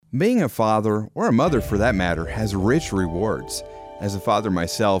Being a father, or a mother for that matter, has rich rewards. As a father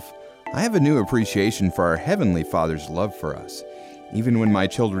myself, I have a new appreciation for our Heavenly Father's love for us. Even when my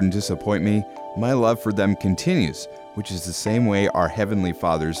children disappoint me, my love for them continues, which is the same way our Heavenly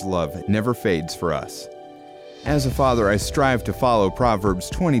Father's love never fades for us. As a father, I strive to follow Proverbs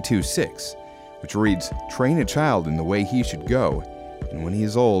 22:6, which reads, "Train a child in the way he should go, and when he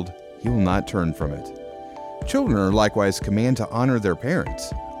is old, he will not turn from it." Children are likewise commanded to honor their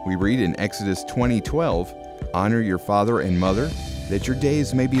parents. We read in Exodus 20:12, "Honor your father and mother, that your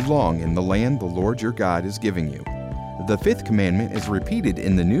days may be long in the land the Lord your God is giving you." The fifth commandment is repeated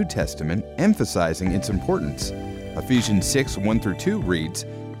in the New Testament, emphasizing its importance. Ephesians 6:1-2 reads,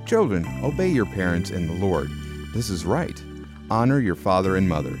 "Children, obey your parents in the Lord. This is right. Honor your father and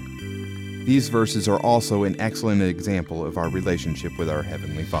mother." These verses are also an excellent example of our relationship with our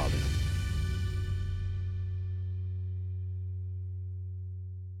Heavenly Father.